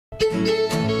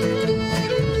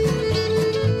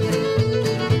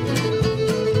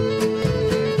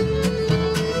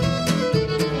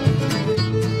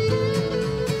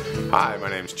Hi, my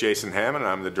name's Jason Hammond,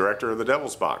 and I'm the director of The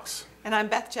Devil's Box. And I'm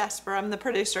Beth Jasper. I'm the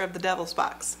producer of The Devil's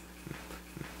Box.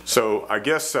 So I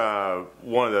guess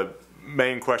one of the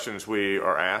main questions we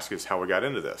are asked is how we got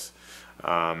into this.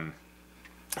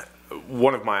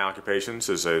 One of my occupations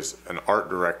is as an art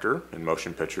director in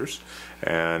motion pictures,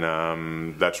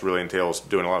 and that's really entails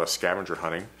doing a lot of scavenger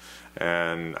hunting.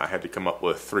 And I had to come up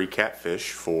with 3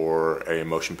 catfish for a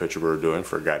motion picture we were doing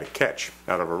for a guy to catch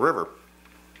out of a river.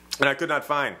 And I could not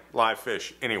find live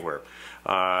fish anywhere.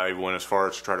 I went as far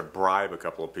as to try to bribe a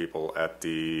couple of people at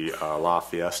the La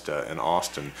Fiesta in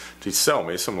Austin to sell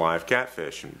me some live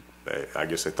catfish. And I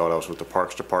guess they thought I was with the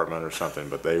Parks Department or something,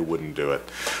 but they wouldn't do it.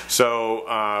 So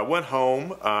I went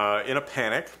home in a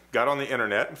panic, got on the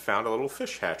internet, and found a little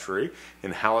fish hatchery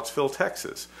in Hallettsville,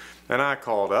 Texas. And I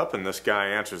called up, and this guy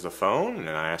answers the phone, and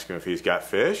I asked him if he's got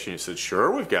fish, and he said,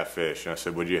 "Sure, we've got fish." And I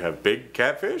said, "Would you have big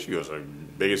catfish?" He goes,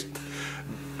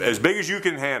 "As big as you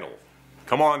can handle.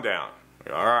 Come on down."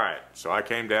 All right. So I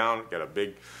came down, got a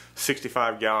big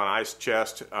 65-gallon ice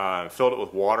chest, filled it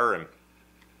with water, and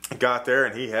got there,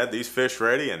 and he had these fish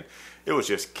ready, and it was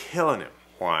just killing him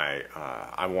why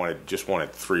I just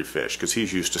wanted 3 fish, because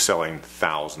he's used to selling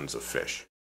thousands of fish.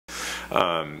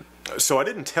 So I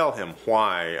didn't tell him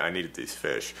why I needed these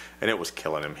fish, and it was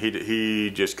killing him. He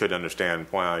just couldn't understand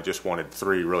why I just wanted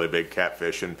 3 really big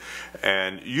catfish,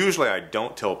 and usually I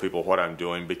don't tell people what I'm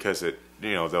doing, because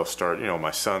they'll start,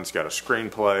 my son's got a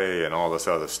screenplay and all this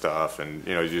other stuff, and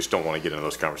you just don't want to get into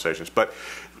those conversations. But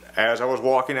as I was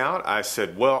walking out, I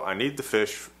said, "Well, I need the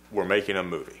fish. We're making a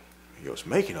movie." He goes,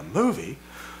 "Making a movie?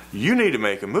 You need to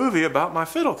make a movie about my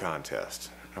fiddle contest."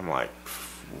 I'm like,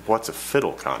 "What's a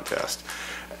fiddle contest?"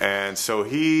 And so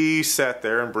he sat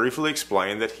there and briefly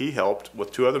explained that he helped,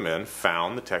 with 2 other men,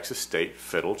 found the Texas State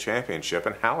Fiddle Championship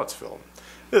in Hallettsville.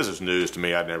 This is news to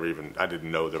me. I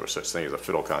didn't know there was such thing as a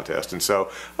fiddle contest. And so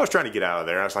I was trying to get out of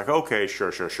there. I was like, "Okay,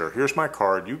 sure. Here's my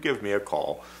card. You give me a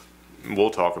call.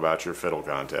 We'll talk about your fiddle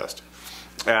contest."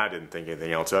 And I didn't think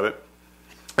anything else of it.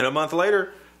 And a month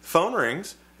later, the phone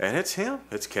rings, and it's him.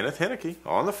 It's Kenneth Henneke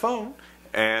on the phone.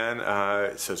 And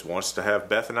it says wants to have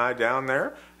Beth and I down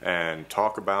there and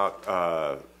talk about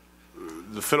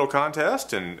the fiddle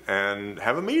contest and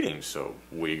have a meeting. So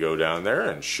we go down there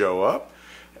and show up,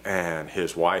 and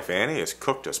his wife Annie has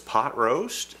cooked us pot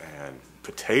roast and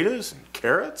potatoes and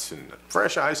carrots and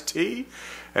fresh iced tea,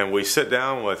 and we sit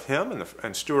down with him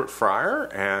and Stuart Fryer,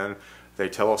 and they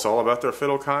tell us all about their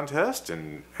fiddle contest,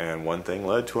 and one thing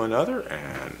led to another,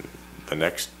 and the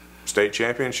next state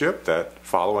championship that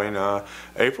following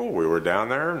April, we were down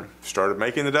there and started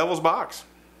making The Devil's Box.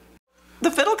 The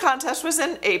fiddle contest was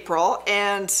in April,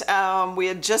 and we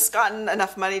had just gotten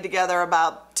enough money together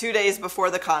about 2 days before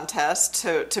the contest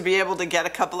to be able to get a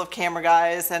couple of camera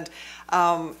guys and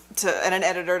an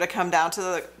editor to come down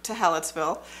to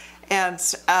Hallettsville. And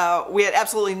we had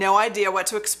absolutely no idea what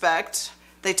to expect.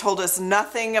 They told us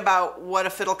nothing about what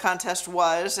a fiddle contest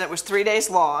was, and it was 3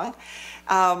 days long.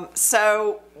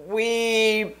 So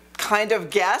we kind of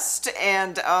guessed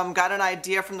and got an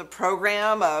idea from the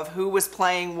program of who was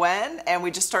playing when, and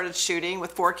we just started shooting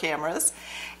with 4 cameras,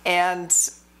 and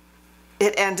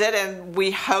it ended, and we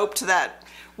hoped that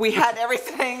we had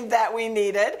everything that we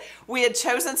needed. We had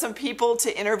chosen some people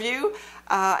to interview,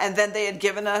 and then they had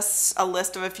given us a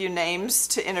list of a few names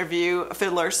to interview,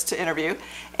 fiddlers to interview,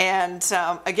 and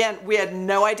again, we had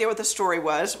no idea what the story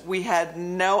was. We had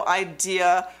no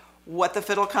idea what the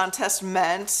fiddle contest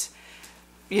meant.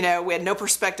 We had no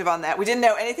perspective on that. We didn't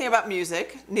know anything about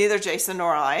music, neither Jason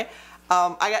nor I.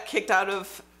 I got kicked out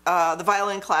of the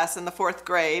violin class in the 4th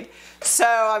grade, so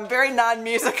I'm very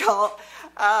non-musical.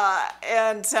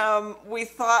 And we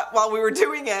thought while we were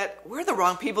doing it, we're the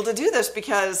wrong people to do this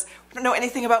because we don't know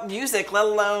anything about music, let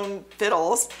alone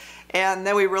fiddles. And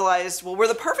then we realized, well, we're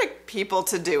the perfect people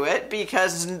to do it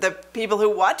because the people who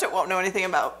watch it won't know anything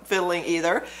about fiddling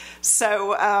either.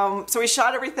 So, so we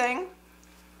shot everything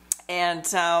and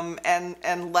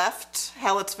left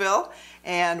Hallettsville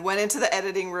and went into the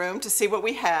editing room to see what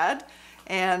we had,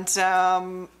 and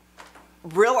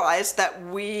realized that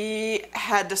we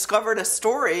had discovered a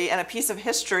story and a piece of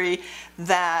history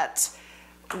that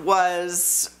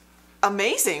was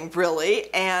amazing,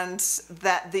 really, and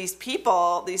that these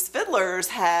people, these fiddlers,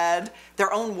 had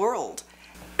their own world.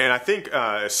 And I think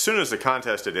as soon as the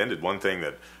contest had ended, one thing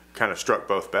that kind of struck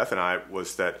both Beth and I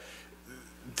was that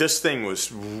this thing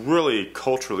was really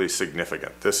culturally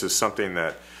significant. This is something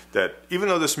that even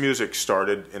though this music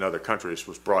started in other countries,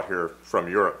 was brought here from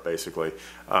Europe, basically,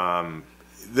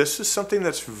 this is something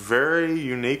that's very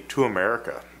unique to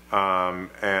America.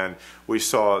 And we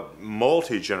saw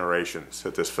multi-generations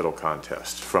at this fiddle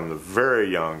contest, from the very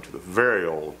young to the very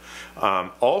old,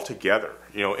 all together,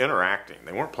 you know, interacting.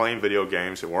 They weren't playing video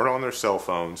games, they weren't on their cell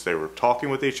phones, they were talking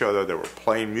with each other, they were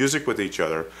playing music with each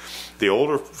other. The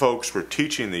older folks were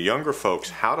teaching the younger folks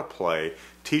how to play,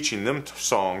 teaching them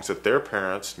songs that their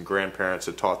parents and grandparents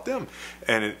had taught them.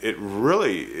 And it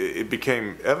really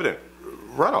became evident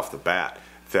right off the bat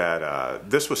that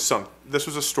this was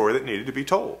a story that needed to be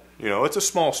told. You know, it's a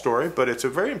small story, but it's a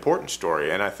very important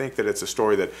story, and I think that it's a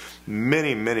story that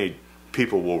many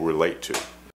people will relate to.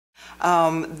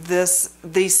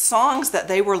 These songs that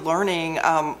they were learning,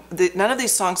 none of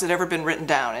these songs had ever been written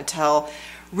down until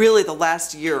really the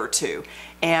last year or two,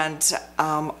 and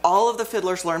all of the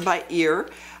fiddlers learned by ear.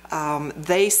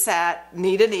 They sat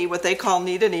knee to knee, what they call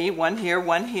knee to knee, one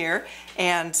here,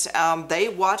 and they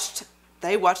watched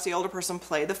the older person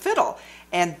play the fiddle,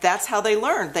 and that's how they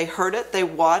learned. They heard it, they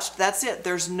watched, that's it.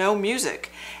 There's no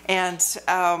music, and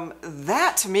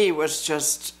that to me was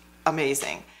just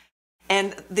amazing.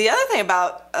 And the other thing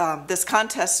about this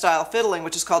contest style fiddling,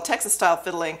 which is called Texas style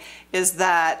fiddling, is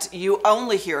that you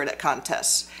only hear it at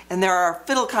contests. And there are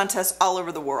fiddle contests all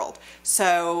over the world,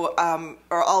 so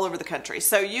or all over the country.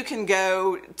 So you can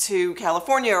go to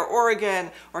California or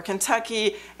Oregon or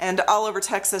Kentucky and all over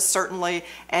Texas certainly,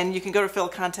 and you can go to fiddle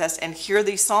contests and hear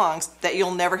these songs that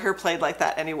you'll never hear played like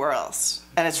that anywhere else.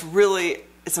 And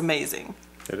it's amazing.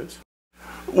 It is.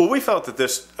 Well, we felt that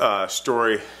this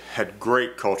story had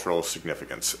great cultural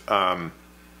significance.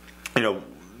 You know,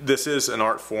 this is an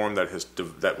art form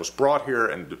that was brought here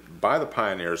and by the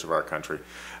pioneers of our country,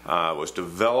 was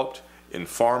developed in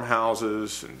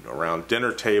farmhouses and around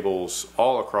dinner tables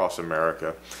all across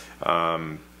America.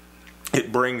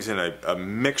 It brings in a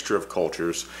mixture of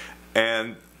cultures,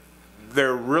 and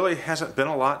there really hasn't been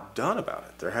a lot done about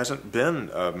it. There hasn't been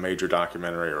a major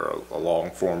documentary or a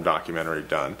long-form documentary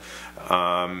done.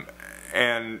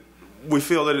 And we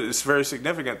feel that it's very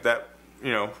significant that,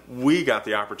 you know, we got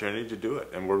the opportunity to do it,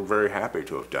 and we're very happy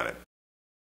to have done it.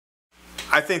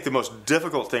 I think the most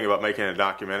difficult thing about making a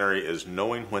documentary is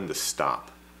knowing when to stop.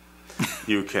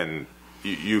 You can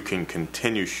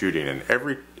continue shooting, and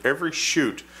every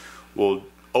shoot will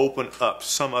open up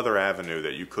some other avenue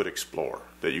that you could explore,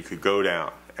 that you could go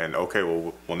down. And okay,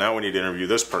 well now we need to interview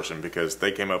this person because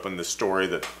they came up in this story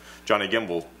that Johnny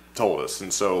Gimble told us,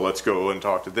 and so let's go and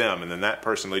talk to them, and then that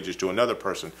person leads us to another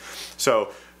person.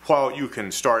 So while you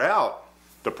can start out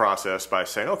the process by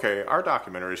saying, okay, our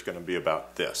documentary is going to be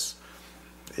about this,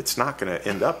 it's not going to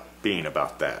end up being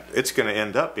about that. It's going to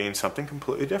end up being something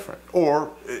completely different,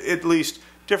 or at least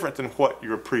different than what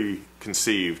your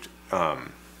preconceived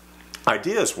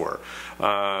ideas were.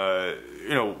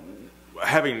 You know,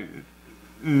 having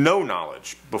no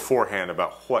knowledge beforehand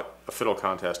about what a fiddle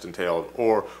contest entailed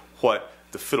or what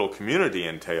the fiddle community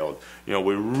entailed, you know,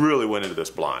 we really went into this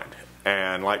blind.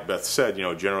 And like Beth said, you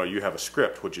know, generally you have a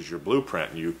script, which is your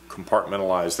blueprint, and you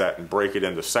compartmentalize that and break it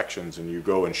into sections, and you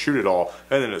go and shoot it all,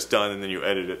 and then it's done, and then you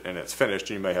edit it, and it's finished,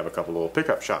 and you may have a couple little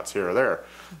pickup shots here or there.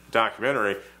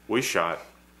 Documentary, we shot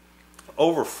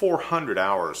over 400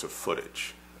 hours of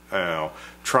footage, you know,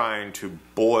 trying to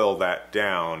boil that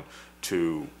down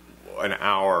to an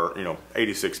hour, you know,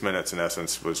 86 minutes in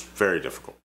essence, was very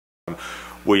difficult.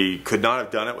 We could not have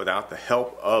done it without the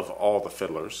help of all the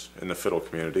fiddlers in the fiddle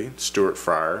community. Stuart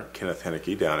Fryer, Kenneth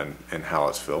Henneke down in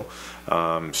Hallettsville.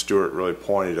 Stuart really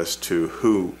pointed us to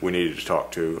who we needed to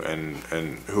talk to and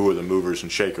who were the movers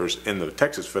and shakers in the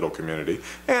Texas fiddle community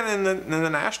and in the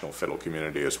national fiddle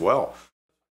community as well.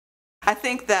 I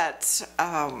think that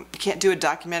you can't do a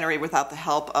documentary without the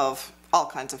help of all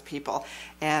kinds of people,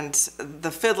 and the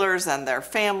fiddlers and their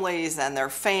families and their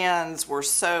fans were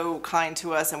so kind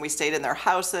to us, and we stayed in their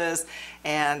houses,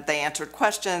 and they answered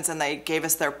questions, and they gave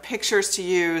us their pictures to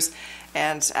use,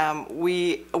 and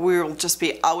we will just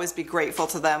always be grateful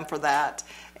to them for that.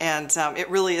 And it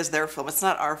really is their film. It's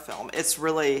not our film. It's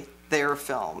really their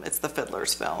film. It's the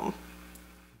fiddlers' film.